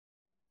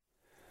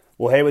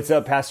Well, hey, what's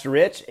up? Pastor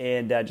Rich,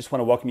 and just want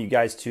to welcome you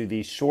guys to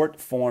the short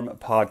form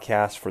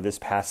podcast for this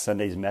past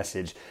Sunday's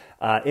message.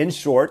 In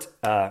short,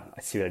 I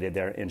see what I did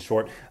there. In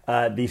short,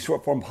 the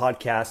short form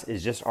podcast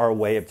is just our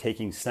way of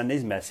taking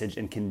Sunday's message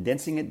and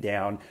condensing it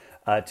down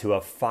to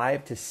a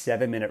 5 to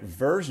 7 minute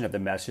version of the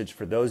message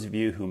for those of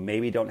you who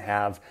maybe don't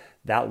have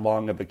that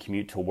long of a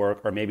commute to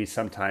work, or maybe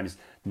sometimes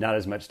not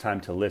as much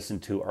time to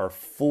listen to our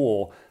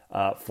full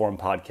form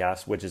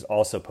podcast, which is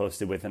also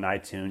posted within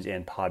iTunes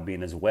and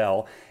Podbean as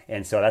well.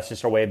 And so that's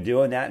just our way of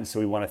doing that. And so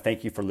we want to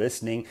thank you for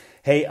listening.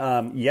 Hey,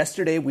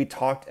 yesterday we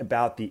talked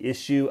about the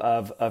issue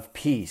of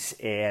peace,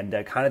 and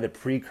kind of the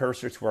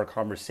precursor to our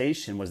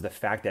conversation was the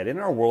fact that in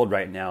our world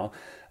right now,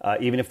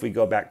 even if we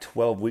go back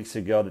 12 weeks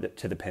ago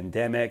to the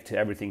pandemic, to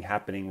everything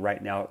happening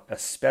right now,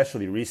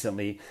 especially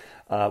recently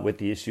with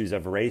the issues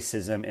of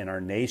racism in our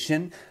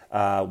nation,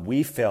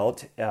 we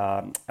felt,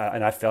 and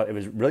I felt it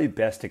was really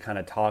best to kind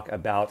of talk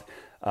about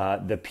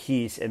the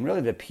peace, and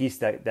really the peace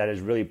that is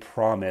really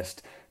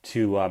promised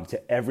to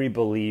every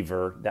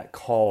believer that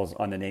calls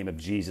on the name of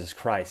Jesus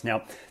Christ.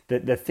 Now,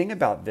 the thing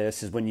about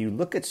this is when you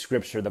look at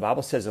Scripture, the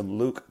Bible says in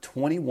Luke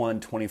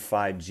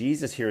 21:25,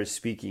 Jesus here is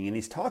speaking, and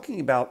he's talking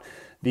about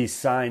these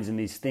signs and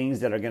these things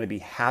that are going to be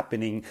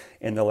happening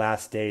in the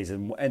last days.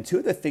 And two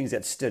of the things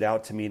that stood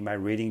out to me in my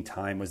reading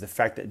time was the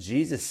fact that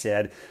Jesus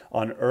said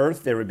on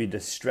earth there would be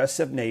distress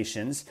of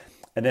nations,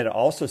 and then it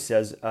also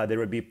says there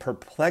would be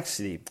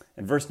perplexity.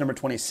 In verse number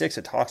 26,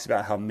 it talks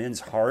about how men's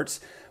hearts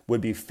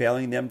would be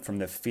failing them from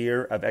the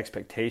fear of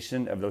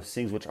expectation of those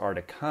things which are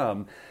to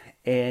come.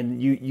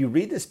 And you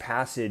read this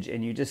passage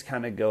and you just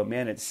kind of go,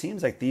 man, it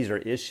seems like these are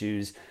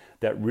issues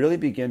that really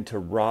begin to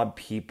rob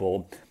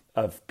people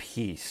of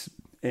peace.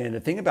 And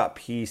the thing about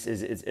peace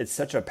is it's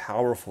such a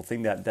powerful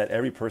thing that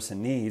every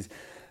person needs.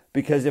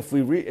 Because if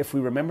we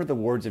remember the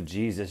words of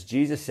Jesus,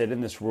 Jesus said,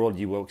 in this world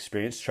you will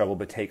experience trouble,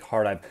 but take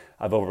heart,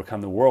 I've overcome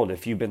the world.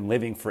 If you've been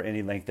living for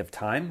any length of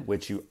time,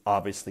 which you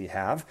obviously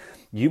have,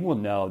 you will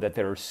know that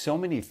there are so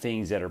many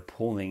things that are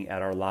pulling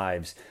at our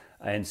lives,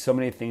 and so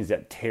many things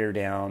that tear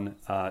down,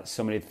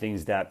 so many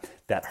things that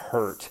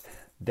hurt,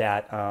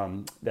 that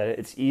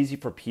it's easy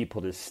for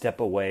people to step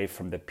away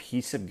from the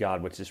peace of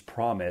God, which is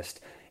promised,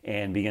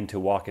 and begin to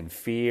walk in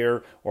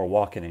fear, or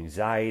walk in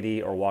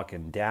anxiety, or walk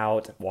in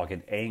doubt, walk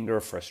in anger,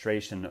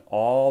 frustration,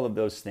 all of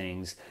those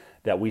things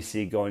that we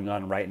see going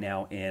on right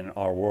now in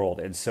our world.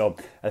 And so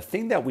a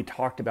thing that we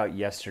talked about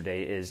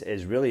yesterday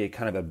is really a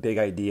kind of a big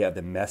idea of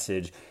the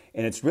message,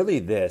 and it's really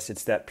this: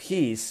 it's that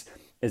peace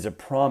is a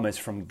promise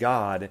from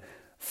God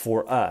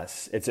for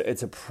us.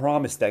 It's a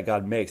promise that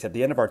God makes. At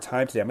the end of our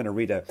time today, I'm going to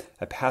read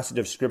a passage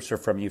of Scripture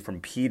from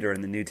Peter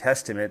in the New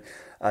Testament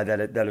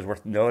that is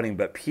worth noting.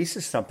 But peace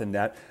is something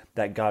that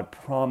God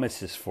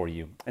promises for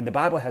you. And the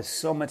Bible has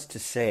so much to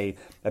say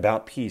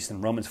about peace.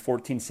 In Romans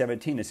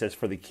 14:17, it says,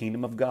 "For the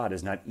kingdom of God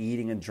is not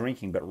eating and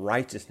drinking, but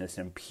righteousness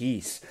and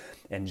peace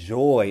and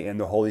joy in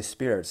the Holy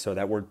Spirit." So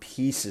that word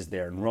peace is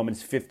there. In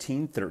Romans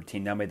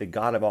 15:13, "Now may the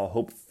God of all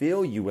hope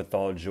fill you with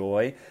all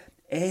joy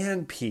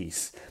and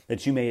peace,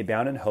 that you may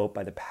abound in hope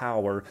by the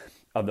power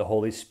of the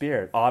Holy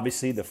Spirit."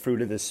 Obviously, the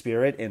fruit of the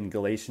Spirit in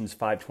Galatians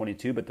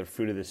 5:22, but the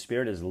fruit of the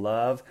Spirit is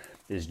love,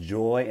 is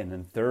joy, and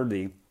then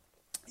thirdly,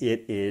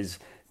 it is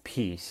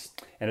peace.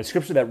 And a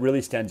scripture that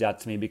really stands out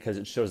to me because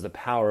it shows the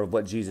power of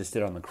what Jesus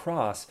did on the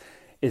cross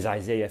is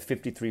Isaiah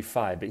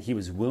 53:5. "But he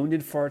was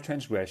wounded for our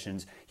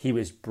transgressions, he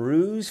was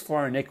bruised for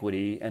our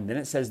iniquity," and then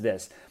it says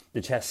this, "the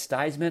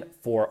chastisement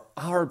for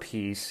our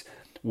peace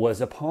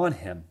was upon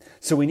him."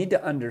 So we need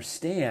to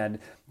understand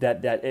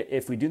that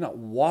if we do not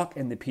walk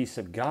in the peace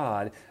of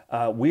God,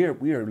 we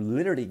are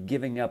literally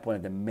giving up one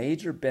of the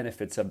major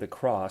benefits of the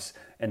cross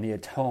and the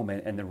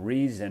atonement and the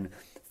reason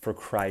for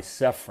Christ's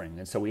suffering.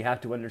 And so we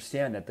have to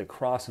understand that the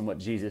cross and what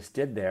Jesus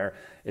did there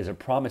is a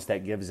promise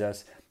that gives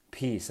us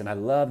peace. And I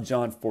love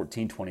John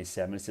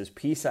 14:27. It says,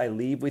 "Peace I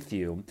leave with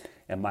you,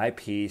 and my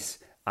peace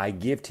I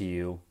give to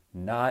you,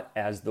 not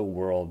as the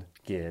world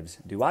gives,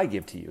 do I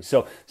give to you."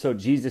 So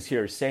Jesus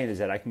here is saying is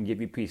that I can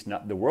give you peace.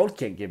 Not the world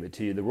can't give it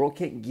to you. The world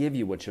can't give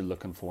you what you're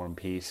looking for in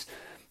peace,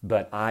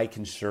 but I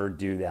can sure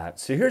do that.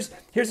 So here's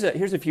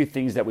a few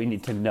things that we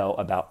need to know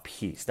about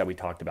peace that we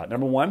talked about.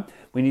 Number one,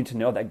 we need to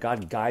know that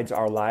God guides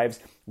our lives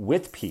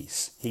with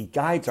peace. He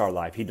guides our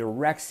life. He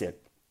directs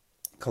it.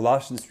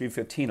 Colossians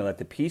 3:15, "Let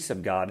the peace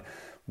of God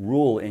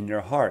rule in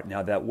your heart."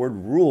 Now that word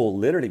rule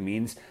literally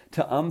means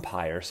to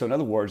umpire. So in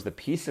other words, the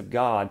peace of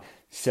God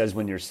says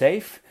when you're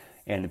safe,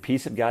 and the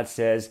peace of God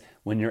says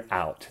when you're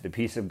out. The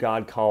peace of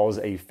God calls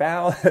a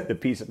foul. The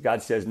peace of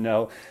God says,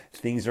 no,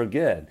 things are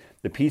good.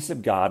 The peace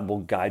of God will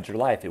guide your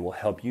life. It will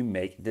help you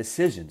make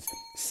decisions.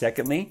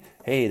 Secondly,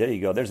 hey, there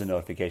you go. There's a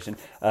notification.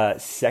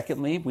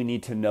 Secondly, we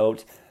need to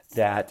note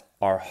that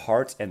our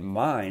hearts and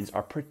minds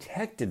are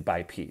protected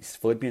by peace.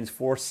 Philippians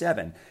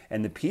 4:7,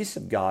 "And the peace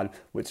of God,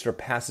 which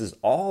surpasses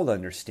all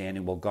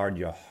understanding, will guard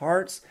your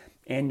hearts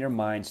and your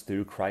minds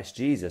through Christ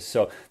Jesus."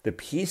 So the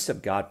peace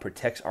of God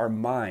protects our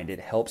mind. It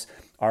helps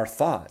our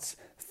thoughts.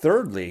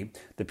 Thirdly,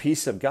 the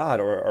peace of God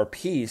or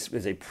peace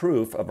is a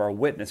proof of our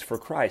witness for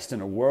Christ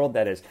in a world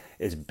that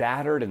is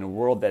battered, in a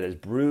world that is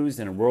bruised,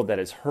 in a world that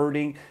is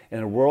hurting, in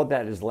a world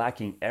that is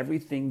lacking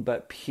everything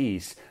but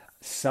peace.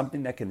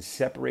 Something that can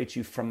separate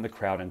you from the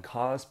crowd and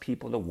cause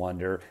people to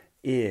wonder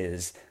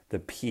is the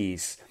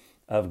peace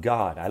of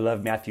God. I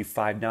love Matthew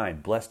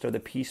 5:9. Blessed are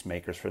the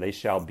peacemakers, for they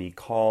shall be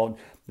called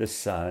the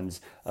sons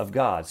of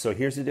God. So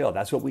here's the deal.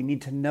 That's what we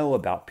need to know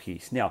about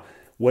peace. Now,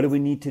 what do we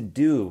need to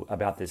do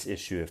about this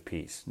issue of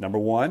peace? Number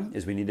one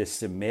is we need to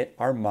submit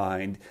our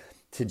mind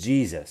to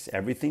Jesus.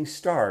 Everything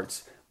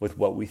starts with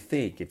what we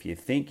think. If you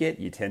think it,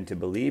 you tend to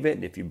believe it.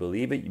 And if you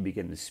believe it, you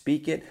begin to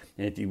speak it.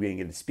 And if you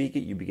begin to speak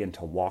it, you begin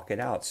to walk it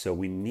out. So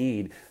we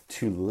need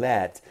to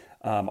let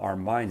our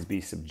minds be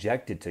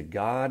subjected to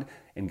God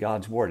and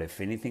God's word.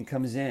 If anything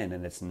comes in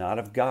and it's not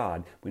of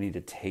God, we need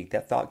to take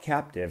that thought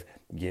captive,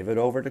 give it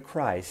over to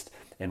Christ,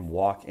 and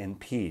walk in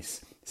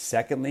peace.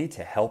 Secondly,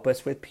 to help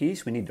us with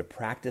peace, we need to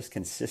practice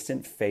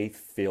consistent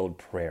faith-filled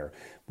prayer.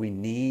 We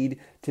need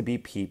to be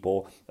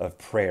people of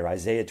prayer.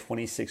 Isaiah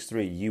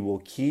 26:3, you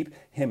will keep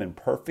him in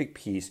perfect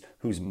peace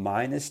whose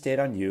mind is stayed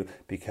on you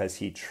because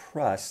he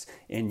trusts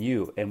in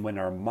you. And when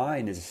our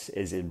mind is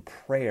in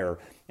prayer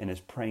and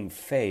is praying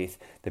faith,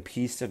 the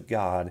peace of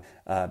God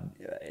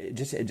it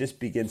just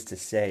begins to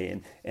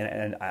say.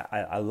 And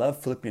I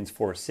love Philippians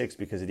 4:6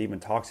 because it even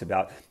talks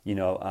about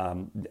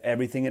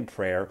everything in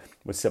prayer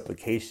with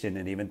supplication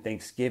and even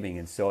thanksgiving.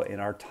 And so in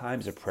our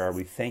times of prayer,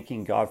 we're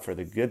thanking God for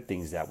the good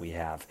things that we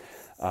have.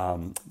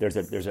 There's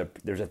a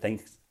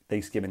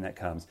thanksgiving that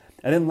comes.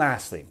 And then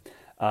lastly,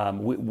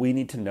 we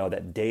need to know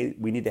that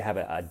we need to have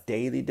a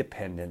daily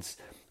dependence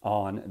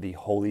on the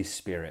Holy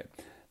Spirit.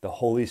 The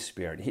Holy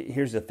Spirit.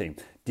 Here's the thing.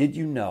 Did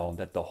you know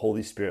that the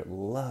Holy Spirit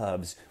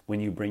loves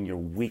when you bring your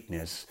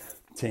weakness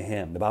to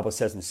him? The Bible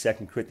says in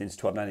 2 Corinthians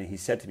 12:9, he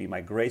said to me,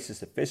 my grace is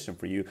sufficient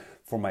for you,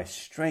 for my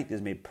strength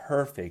is made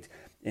perfect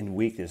in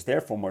weakness.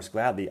 Therefore, most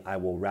gladly, I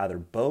will rather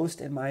boast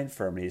in my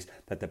infirmities,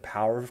 that the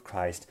power of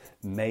Christ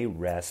may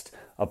rest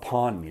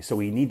upon me. So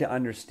we need to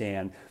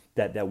understand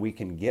that we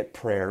can get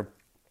prayer,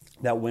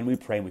 that when we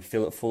pray and we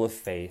feel it full of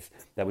faith,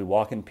 that we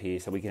walk in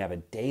peace, that we can have a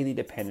daily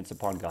dependence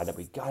upon God, that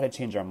we got to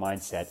change our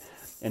mindset,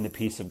 and the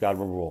peace of God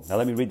will rule. Now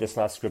let me read this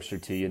last scripture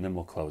to you and then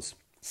we'll close.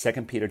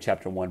 2 Peter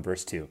chapter 1,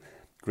 verse 2.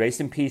 Grace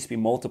and peace be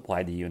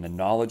multiplied to you in the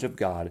knowledge of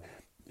God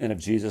and of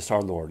Jesus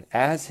our Lord,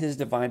 as his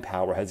divine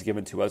power has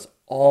given to us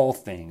all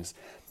things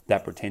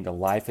that pertain to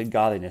life and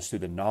godliness through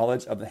the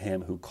knowledge of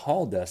him who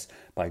called us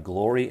by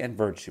glory and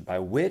virtue, by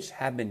which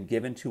have been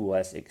given to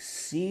us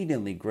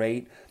exceedingly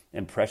great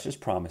and precious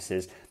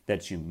promises,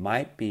 that you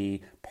might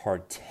be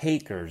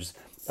partakers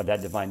of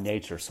that divine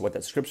nature. So what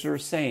that scripture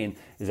is saying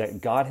is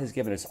that God has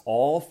given us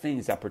all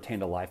things that pertain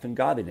to life and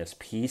godliness.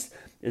 Peace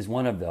is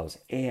one of those.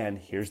 And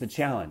here's the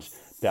challenge,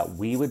 that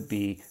we would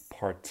be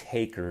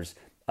partakers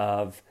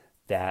of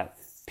that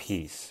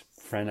peace.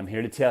 Friend, I'm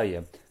here to tell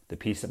you, the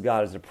peace of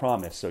God is a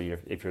promise. So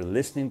if you're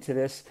listening to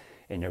this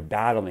and you're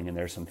battling and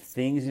there's some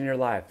things in your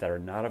life that are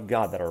not of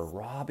God that are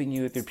robbing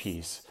you of your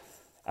peace,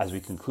 as we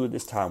conclude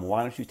this time,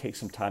 why don't you take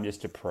some time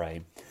just to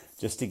pray,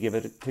 just to give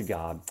it to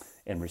God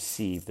and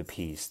receive the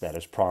peace that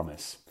is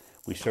promised.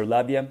 We sure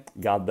love you.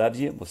 God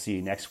loves you. We'll see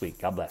you next week.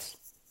 God bless.